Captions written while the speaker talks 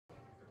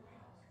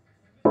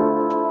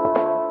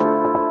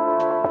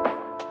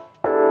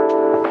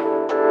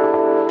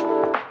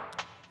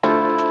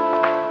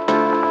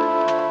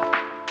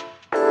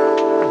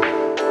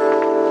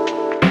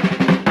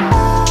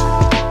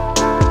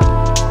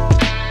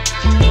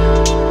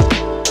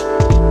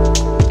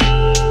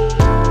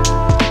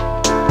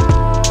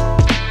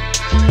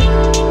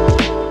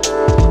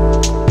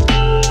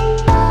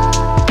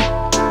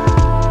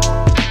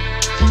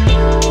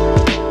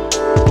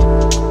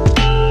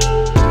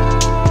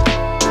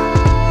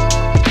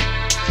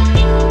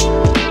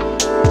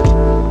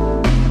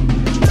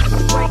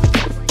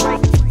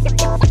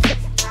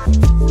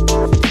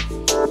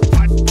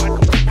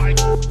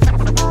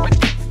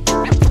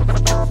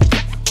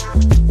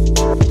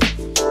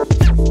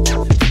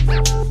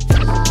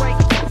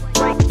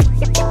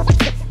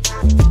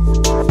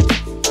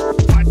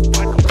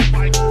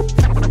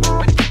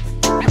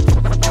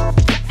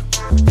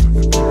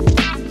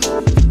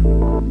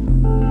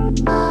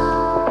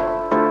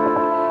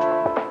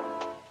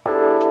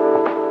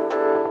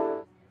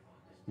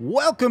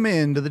Welcome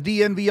into the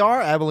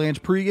DNVR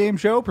Avalanche pregame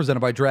show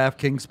presented by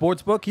DraftKings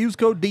Sportsbook. Use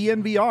code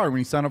DNVR when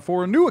you sign up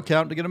for a new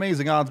account to get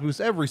amazing odds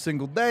boosts every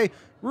single day.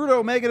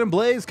 Rudo, Megan, and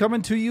Blaze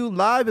coming to you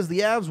live as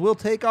the Avs will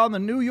take on the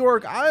New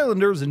York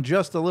Islanders in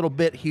just a little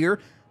bit here.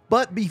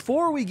 But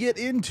before we get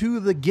into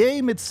the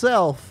game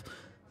itself,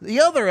 the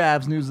other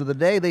Avs news of the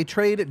day, they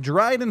trade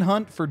Dryden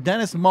Hunt for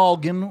Dennis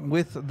Malgin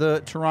with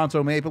the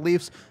Toronto Maple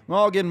Leafs.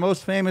 Malgin,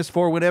 most famous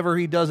for whenever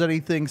he does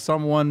anything,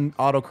 someone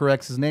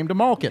autocorrects his name to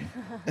Malkin.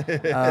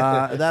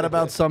 That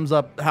about sums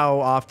up how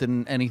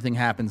often anything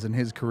happens in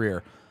his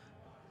career.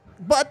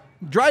 But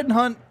Dryden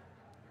Hunt,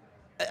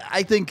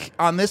 I think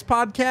on this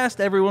podcast,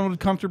 everyone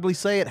would comfortably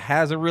say it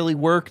hasn't really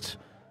worked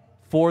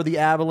for the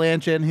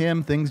Avalanche and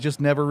him. Things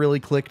just never really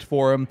clicked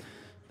for him.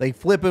 They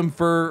flip him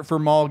for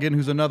Malgin,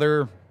 who's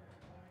another...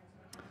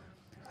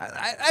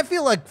 I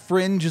feel like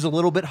fringe is a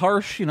little bit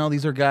harsh. You know,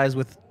 these are guys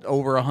with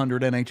over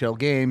 100 NHL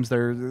games.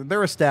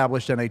 They're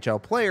established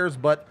NHL players,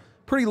 but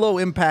pretty low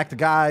impact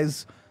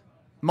guys.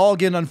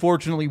 Malgin,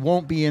 unfortunately,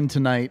 won't be in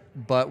tonight,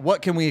 but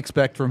what can we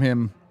expect from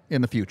him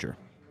in the future?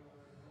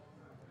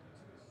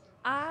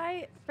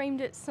 I framed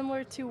it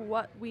similar to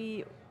what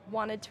we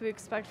wanted to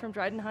expect from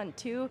Dryden Hunt,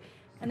 too,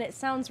 and it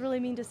sounds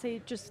really mean to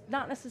say just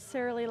not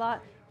necessarily a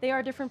lot. They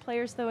are different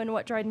players, though, in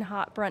what Dryden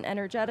Hunt brought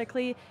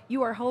energetically.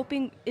 You are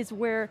hoping is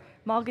where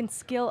Malgin's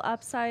skill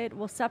upside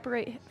will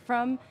separate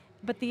from,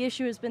 but the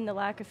issue has been the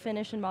lack of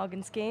finish in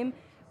Malgin's game.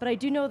 But I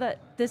do know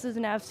that this is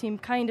an Avs team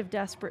kind of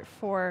desperate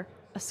for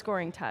a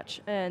scoring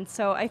touch. And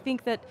so I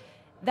think that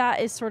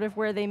that is sort of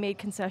where they made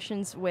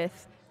concessions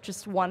with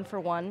just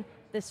one-for-one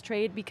this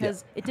trade,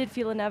 because it did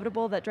feel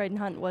inevitable that Dryden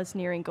Hunt was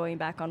nearing going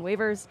back on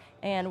waivers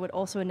and would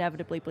also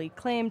inevitably be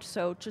claimed.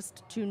 So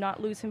just to not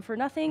lose him for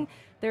nothing,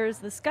 there's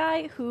this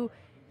guy who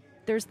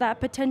there's that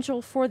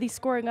potential for the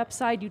scoring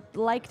upside. You'd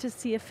like to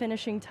see a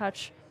finishing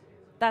touch.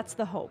 That's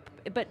the hope.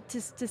 But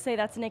to say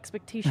that's an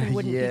expectation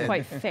wouldn't be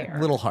quite fair. A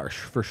little harsh,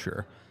 for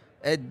sure.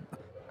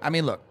 I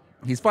mean, look,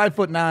 he's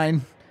 5'9".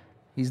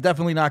 He's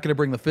definitely not going to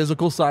bring the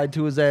physical side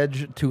to his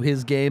edge, to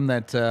his game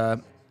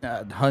that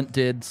Hunt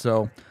did.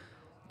 So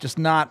just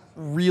not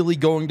really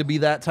going to be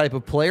that type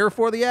of player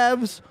for the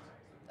Avs.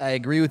 I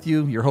agree with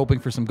you. You're hoping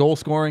for some goal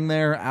scoring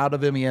there out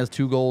of him. He has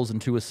 2 goals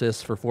and 2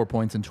 assists for 4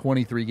 points in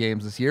 23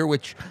 games this year,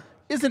 which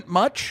isn't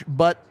much,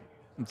 but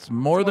it's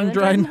more than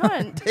Dryden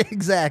Hunt.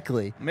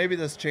 Exactly. Maybe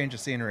this change of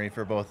scenery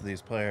for both of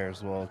these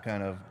players will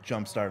kind of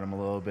jumpstart them a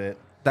little bit.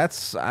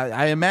 That's,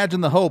 I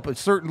imagine, the hope. But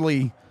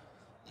certainly,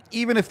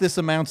 even if this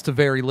amounts to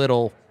very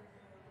little,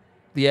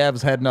 the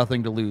Avs had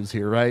nothing to lose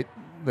here, right?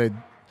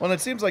 Well, it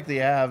seems like the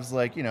Avs,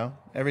 like, you know,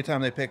 every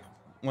time they pick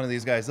one of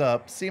these guys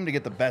up, seem to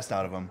get the best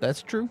out of them.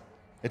 That's true.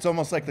 It's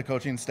almost like the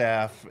coaching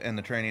staff and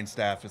the training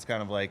staff is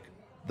kind of like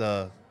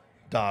the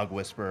dog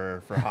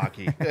whisperer for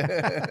hockey.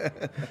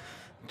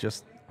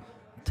 Just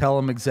tell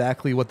them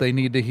exactly what they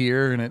need to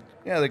hear, and it.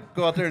 Yeah, they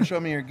go out there and show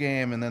me your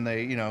game, and then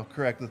they, you know,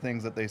 correct the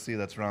things that they see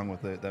that's wrong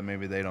with it that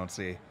maybe they don't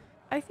see.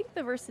 I think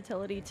the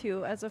versatility,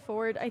 too, as a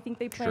forward. I think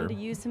they plan to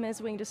use him as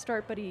wing to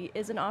start, but he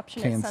is an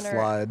option at center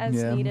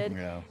as needed.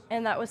 Yeah.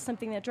 And that was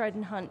something that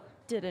Dryden Hunt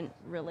didn't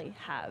really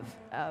have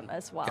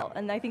as well.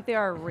 And I think they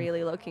are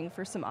really looking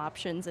for some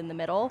options in the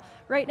middle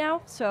right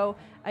now. So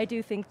I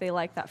do think they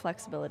like that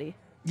flexibility.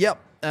 Yep.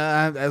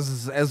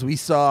 As we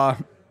saw,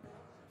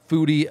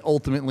 Foodie,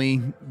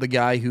 ultimately the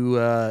guy who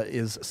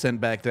is sent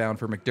back down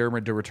for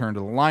McDermott to return to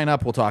the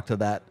lineup. We'll talk to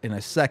that in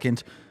a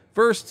second.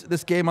 First,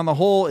 this game on the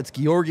whole, it's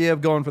Georgiev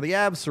going for the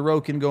Avs,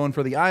 Sorokin going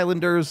for the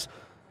Islanders.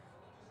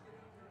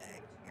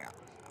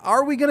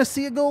 Are we going to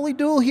see a goalie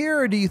duel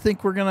here, or do you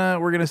think we're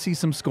gonna see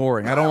some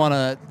scoring? I don't want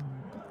to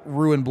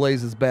ruin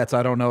Blaze's bets.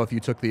 I don't know if you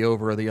took the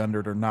over or the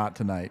under or not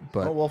tonight,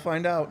 but well, we'll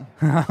find out.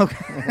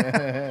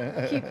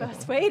 Okay. Keep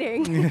us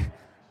waiting.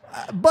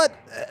 But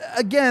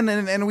again,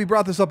 and we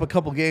brought this up a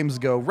couple games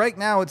ago, right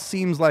now it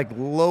seems like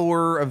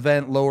lower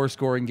event, lower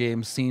scoring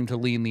games seem to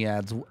lean the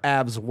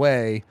Avs'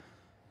 way.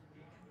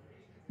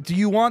 Do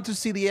you want to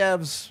see the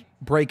Avs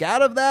break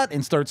out of that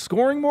and start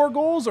scoring more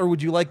goals, or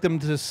would you like them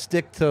to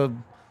stick to,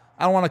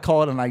 I don't want to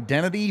call it an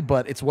identity,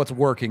 but it's what's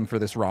working for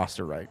this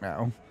roster right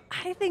now?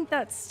 I think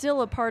that's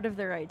still a part of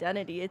their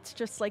identity. It's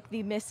just like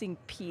the missing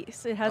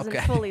piece. It hasn't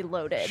fully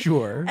loaded.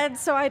 Sure. And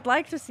so I'd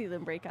like to see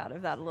them break out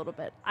of that a little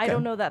bit. I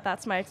don't know that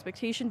that's my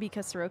expectation,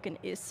 because Sorokin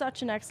is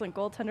such an excellent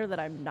goaltender that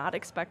I'm not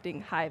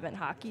expecting high-event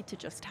hockey to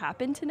just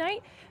happen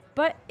tonight.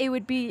 But it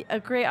would be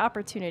a great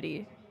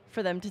opportunity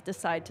for them to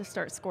decide to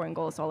start scoring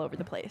goals all over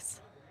the place.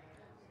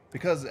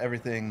 Because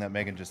everything that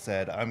Megan just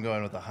said, I'm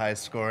going with a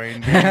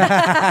high-scoring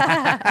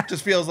game.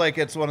 Just feels like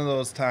it's one of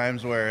those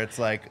times where it's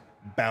like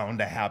bound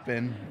to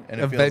happen, and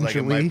it feels like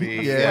it might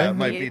be. Yeah, it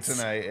might be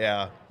tonight.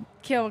 Yeah.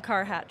 Cale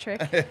Makar hat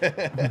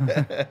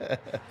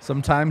trick.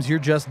 Sometimes you're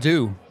just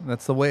due.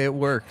 That's the way it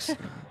works.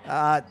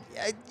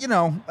 You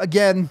know,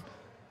 again,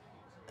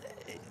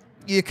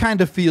 you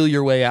kind of feel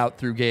your way out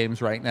through games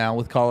right now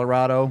with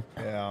Colorado.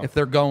 Yeah. If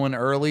they're going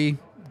early,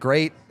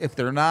 great. If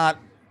they're not,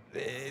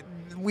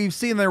 we've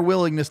seen their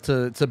willingness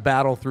to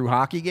battle through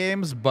hockey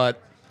games,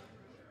 but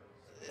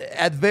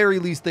at very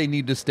least, they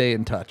need to stay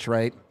in touch,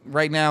 right?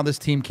 Right now, this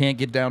team can't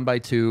get down by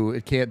 2.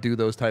 It can't do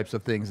those types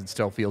of things and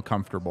still feel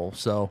comfortable.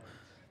 So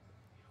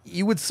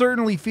you would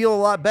certainly feel a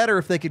lot better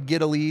if they could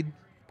get a lead,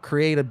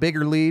 create a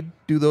bigger lead,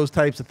 do those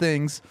types of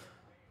things.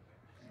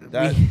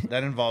 That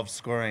involves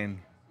scoring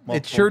multiple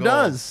It sure goals.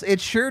 does.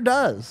 It sure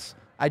does.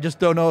 I just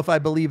don't know if I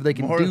believe they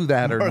can do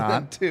that or more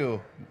not. Than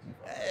 2.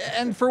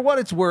 And for what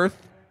it's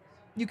worth,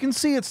 you can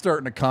see it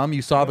starting to come.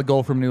 You saw the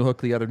goal from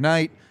Newhook the other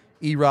night.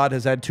 Erod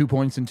has had 2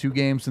 points in 2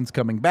 games since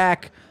coming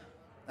back.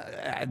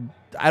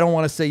 I don't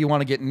want to say you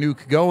want to get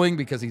Nuke going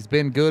because he's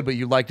been good, but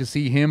you'd like to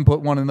see him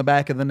put one in the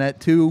back of the net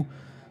too.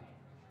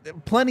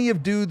 Plenty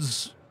of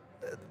dudes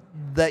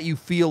that you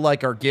feel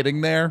like are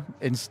getting there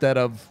instead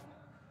of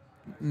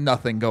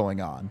nothing going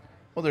on.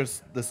 Well,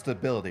 there's the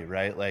stability,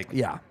 right? Like,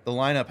 yeah, the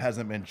lineup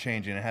hasn't been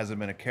changing. It hasn't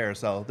been a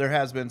carousel. There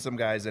has been some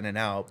guys in and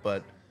out,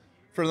 but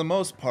for the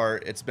most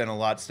part, it's been a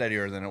lot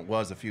steadier than it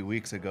was a few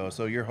weeks ago.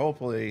 So you're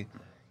hopefully,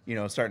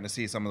 starting to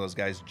see some of those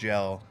guys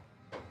gel,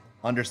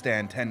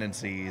 understand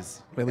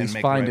tendencies, at least and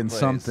make finding the right plays.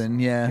 something.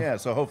 Yeah. Yeah.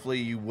 So hopefully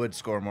you would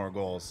score more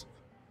goals.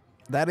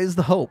 That is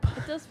the hope.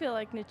 It does feel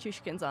like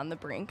Nichushkin's on the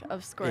brink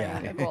of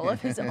scoring a goal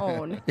of his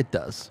own. It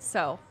does.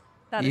 So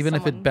that even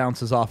is if it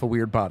bounces off a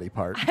weird body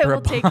part. I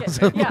will take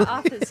it. Yeah,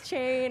 off his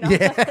chain.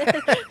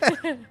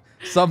 Yeah.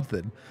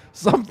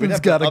 Something's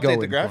got to go. Update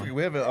the graphic.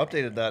 We haven't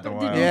updated that in a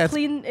while. Did you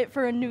clean it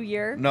for a new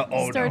year? No.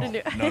 Oh, Start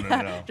no. A new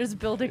No. Just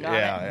building on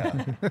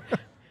it. Yeah.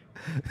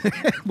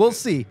 We'll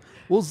see.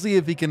 We'll see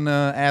if he can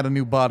add a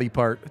new body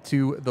part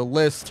to the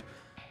list.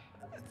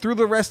 Through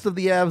the rest of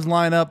the Avs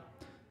lineup,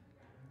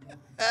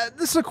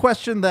 this is a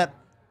question that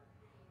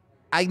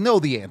I know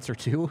the answer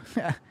to.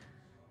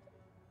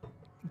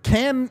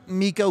 Can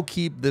Mikko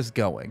keep this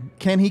going?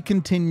 Can he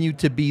continue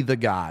to be the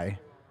guy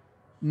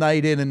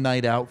night in and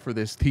night out for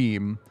this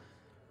team?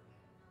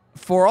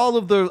 For all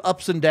of the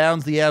ups and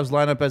downs the Avs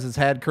lineup as it's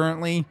had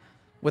currently,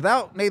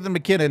 without Nathan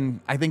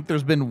MacKinnon, I think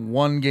there's been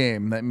 1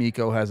 game that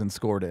Mikko hasn't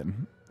scored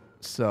in.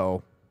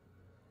 So,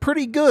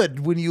 pretty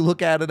good when you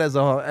look at it as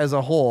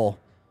a whole.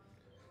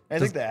 I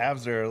think the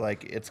Avs are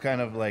like, it's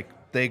kind of like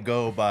they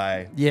go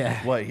by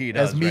what he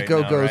does. As Mikko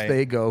right now, goes, right?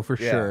 they go for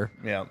sure.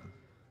 Yeah.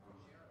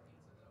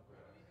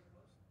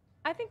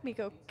 I think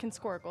Mikko can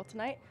score a goal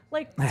tonight.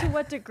 Like, to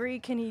what degree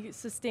can he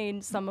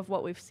sustain some of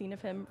what we've seen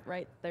of him,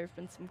 right? There have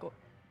been some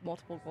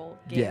multiple goal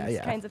games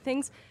kinds of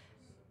things.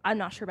 I'm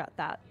not sure about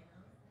that.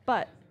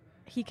 But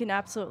he can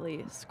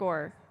absolutely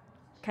score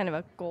kind of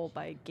a goal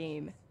by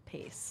game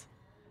pace.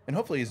 And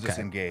hopefully he's just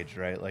engaged,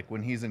 right? Like,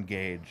 when he's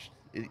engaged,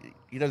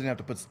 he doesn't have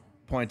to put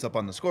points up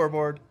on the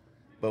scoreboard,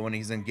 but when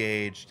he's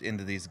engaged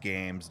into these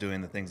games,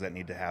 doing the things that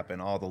need to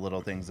happen, all the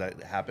little things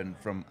that happen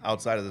from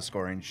outside of the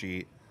scoring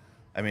sheet,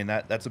 I mean,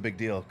 that's a big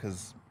deal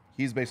because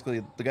he's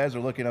basically, the guys are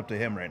looking up to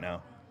him right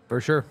now.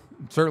 For sure.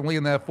 Certainly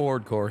in that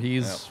forward core.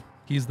 He's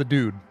the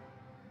dude.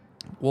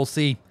 We'll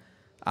see.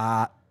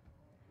 I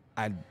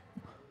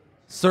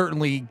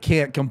certainly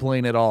can't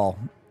complain at all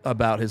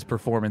about his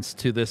performance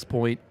to this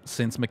point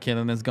since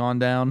MacKinnon has gone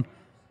down.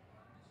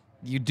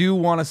 You do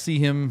want to see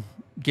him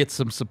get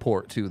some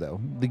support too,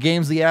 though. The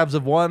games the Avs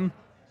have won,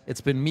 it's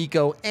been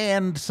Mikko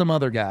and some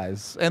other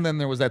guys. And then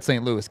there was that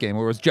St. Louis game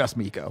where it was just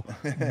Mikko.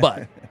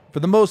 But for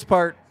the most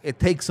part, it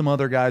takes some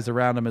other guys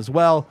around him as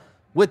well.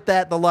 With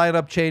that, the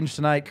lineup changed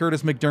tonight.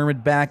 Curtis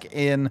McDermott back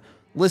in,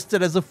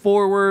 listed as a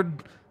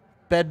forward.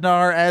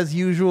 Bednar, as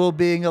usual,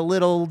 being a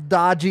little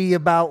dodgy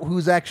about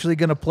who's actually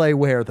going to play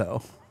where,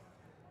 though.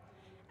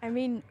 I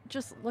mean,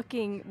 just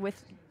looking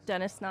with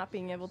Dennis not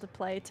being able to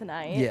play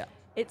tonight,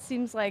 it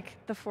seems like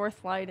the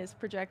 4th line is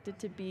projected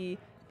to be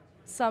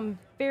some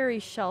very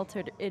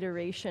sheltered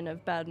iteration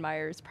of Bad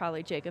Myers,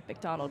 probably Jacob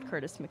McDonald,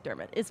 Curtis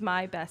McDermott, is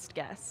my best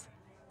guess.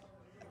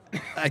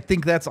 I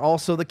think that's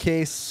also the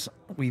case.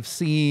 We've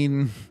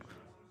seen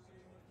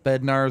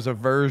Bednar's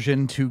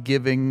aversion to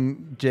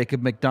giving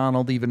Jacob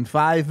McDonald even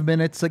 5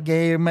 minutes a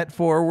game at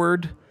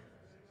forward.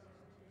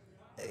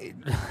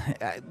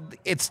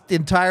 It's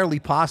entirely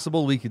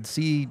possible we could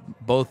see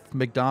both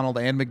McDonald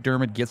and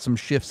McDermott get some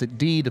shifts at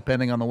D,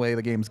 depending on the way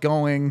the game's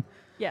going.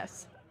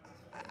 Yes.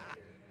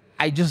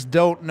 I just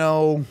don't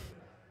know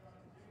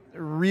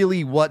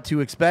really what to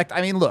expect.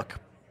 I mean, look,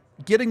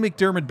 getting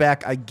McDermott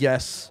back, I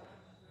guess,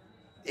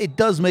 it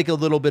does make a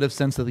little bit of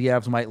sense that the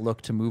Avs might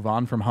look to move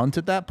on from Hunt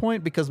at that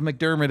point because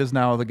McDermott is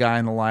now the guy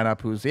in the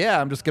lineup who's,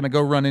 I'm just going to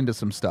go run into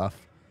some stuff.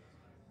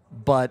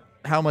 But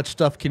how much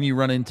stuff can you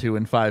run into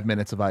in 5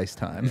 minutes of ice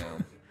time?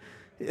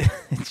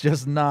 It's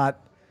just not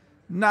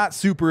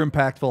super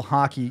impactful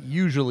hockey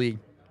usually.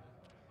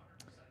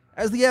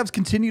 As the Avs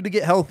continue to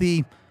get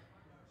healthy,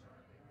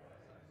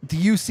 do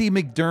you see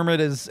McDermott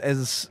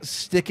as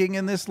sticking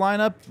in this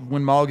lineup?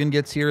 When Mulligan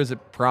gets here, is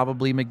it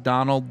probably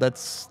McDonald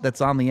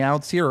that's on the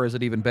outs here, or is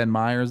it even Ben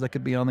Myers that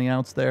could be on the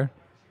outs there?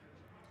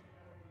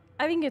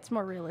 I think it's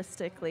more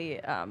realistically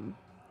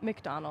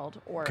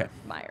McDonald or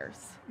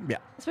Myers. Yeah.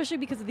 Especially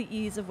because of the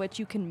ease of which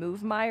you can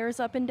move Myers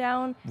up and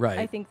down. Right.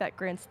 I think that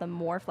grants them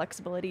more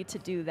flexibility to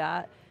do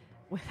that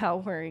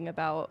without worrying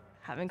about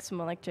having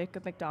someone like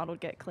Jacob McDonald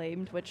get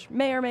claimed, which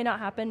may or may not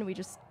happen. We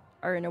just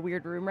are in a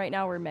weird room right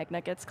now where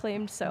Magnet gets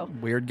claimed. So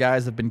weird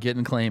guys have been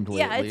getting claimed lately.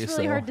 Yeah, it's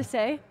really hard to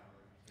say.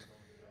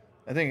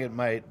 I think it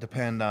might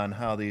depend on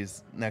how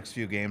these next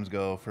few games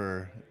go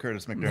for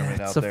Curtis McDermott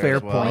That's out a there fair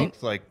as well. point.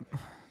 It's like,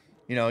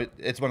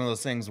 it's one of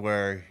those things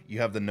where you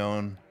have the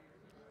known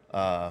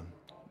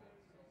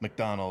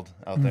McDonald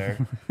out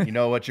there. You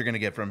know what you're going to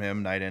get from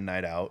him night in,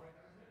 night out.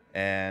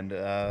 And,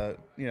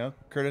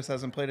 Curtis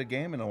hasn't played a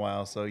game in a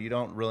while, so you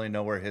don't really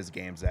know where his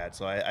game's at.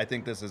 So I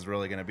think this is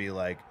really going to be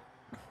like,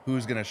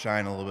 who's going to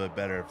shine a little bit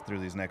better through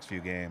these next few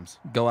games.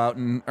 Go out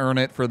and earn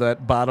it for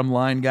that bottom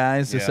line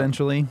guys,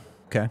 essentially.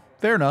 Okay,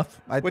 fair enough.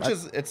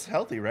 It's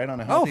healthy, right? On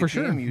a healthy for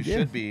team, sure. you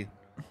should be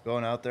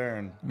going out there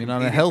and. I mean,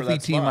 on a competing for healthy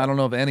that team, spot. I don't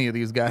know if any of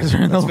these guys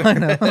are in the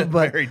lineup,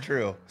 but Very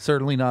true.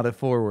 certainly not at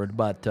forward.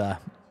 But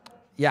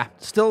yeah,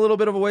 still a little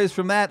bit of a ways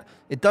from that.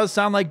 It does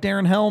sound like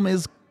Darren Helm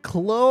is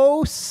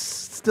close,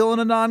 still in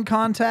a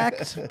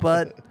non-contact,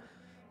 but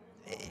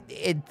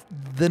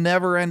the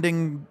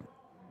never-ending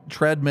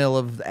treadmill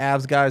of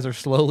Avs guys are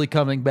slowly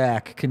coming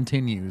back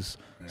continues.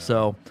 Yeah.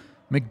 So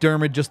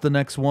McDermott just the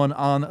next one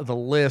on the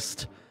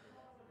list.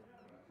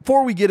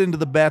 Before we get into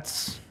the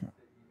bets,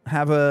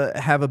 have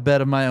a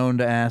bet of my own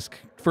to ask.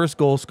 First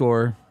goal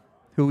scorer,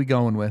 who we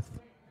going with?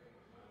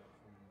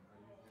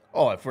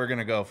 Oh, if we're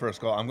gonna go first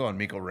goal, I'm going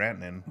Mikko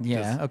Rantanen.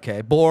 Yeah, okay.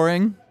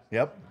 Boring.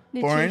 Yep.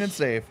 Boring and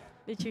safe.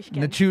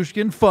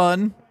 Nichushkin,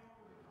 fun.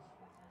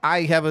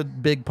 I have a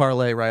big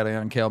parlay right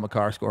on Cale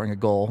Makar scoring a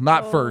goal.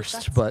 Not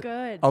first, but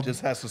good. Just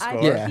has to score.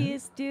 I think he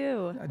is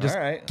due. Just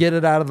all right. Get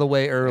it out of the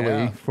way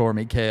early for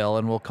me, Cale,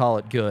 and we'll call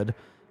it good.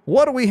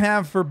 What do we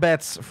have for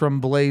bets from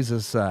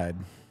Blaze's side?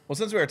 Well,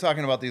 since we were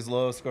talking about these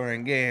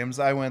low-scoring games,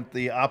 I went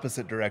the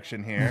opposite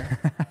direction here.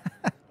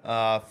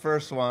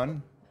 First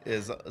one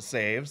is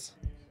saves.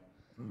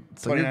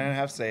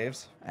 29.5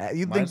 saves.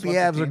 You think the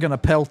Avs are going to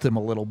pelt him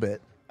a little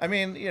bit? I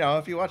mean,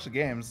 if you watch the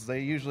games, they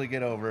usually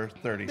get over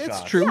 30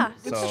 shots. It's true. Yeah,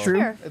 it's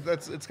true.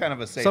 It's kind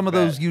of a safe Some of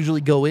bet. those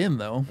usually go in,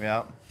 though.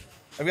 Yeah.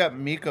 I've got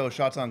Mikko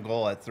shots on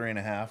goal at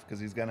 3.5 because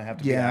he's going to have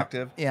to be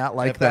active. Yeah, And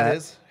like if that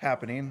is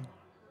happening,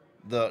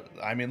 look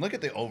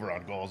at the over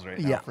on goals right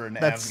now for an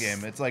Avs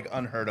game. It's like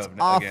unheard of.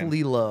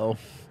 Awfully low.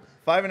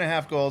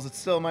 5.5 goals. It's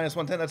still minus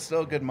 110. That's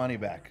still good money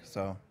back.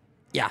 So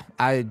yeah,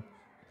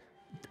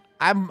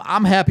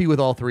 I'm happy with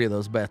all three of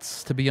those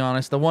bets, to be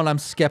honest. The one I'm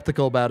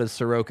skeptical about is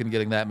Sorokin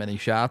getting that many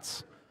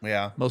shots.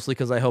 Yeah. Mostly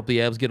because I hope the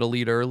Avs get a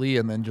lead early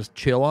and then just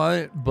chill on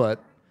it,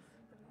 but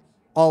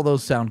all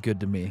those sound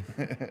good to me.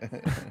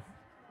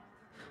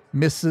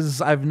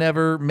 Mrs. I've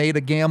never made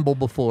a gamble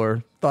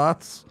before.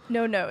 Thoughts?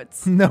 No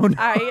notes. No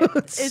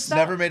notes.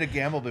 Never made a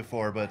gamble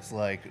before, but it's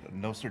like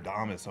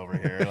Nostradamus over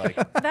here. Like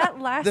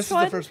that last this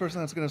one. is the first person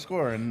that's going to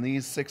score in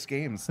these 6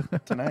 games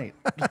tonight.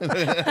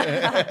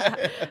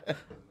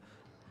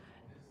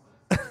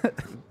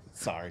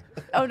 Sorry.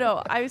 Oh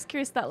no, I was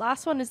curious. That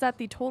last one, is that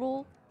the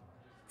total?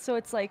 So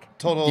it's like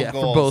total for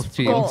goals both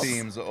teams. Both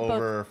teams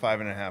over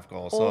 5.5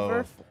 goals.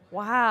 Over.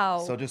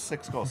 Wow. So just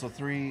 6 goals. So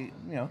 3,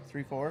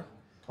 4.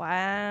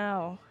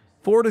 Wow.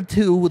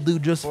 4-2 would do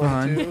just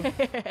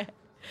 4-2.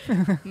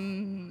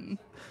 fine.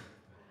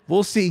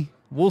 We'll see.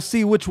 We'll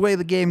see which way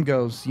the game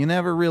goes. You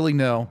never really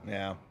know.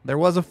 Yeah. There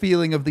was a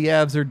feeling of the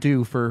Avs are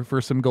due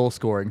for some goal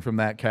scoring from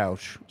that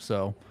couch.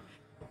 So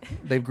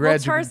they've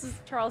graduated. Well,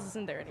 Charles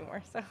isn't there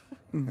anymore, so.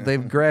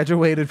 They've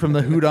graduated from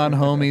the hoot on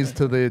homies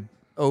to the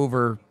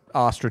over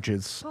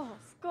ostriches.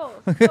 Goals.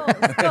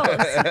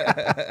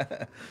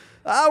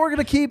 We're going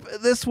to keep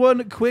this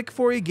one quick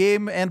for you.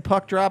 Game and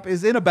puck drop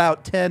is in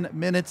about 10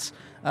 minutes.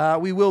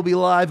 We will be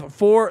live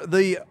for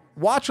the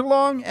watch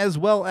along as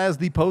well as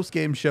the post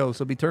game show.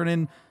 So be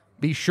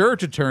sure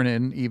to turn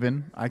in,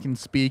 even I can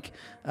speak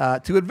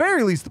to at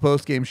very least the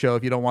post game show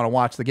if you don't want to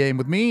watch the game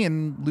with me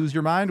and lose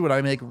your mind when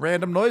I make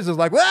random noises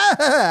like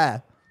wah!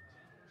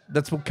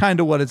 That's kind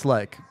of what it's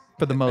like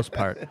for the most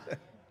part.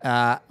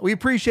 We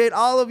appreciate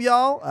all of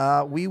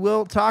y'all. We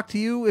will talk to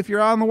you if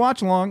you're on the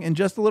watch along in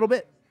just a little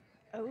bit.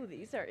 Oh,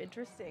 these are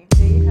interesting.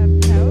 They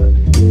have tout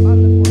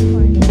on the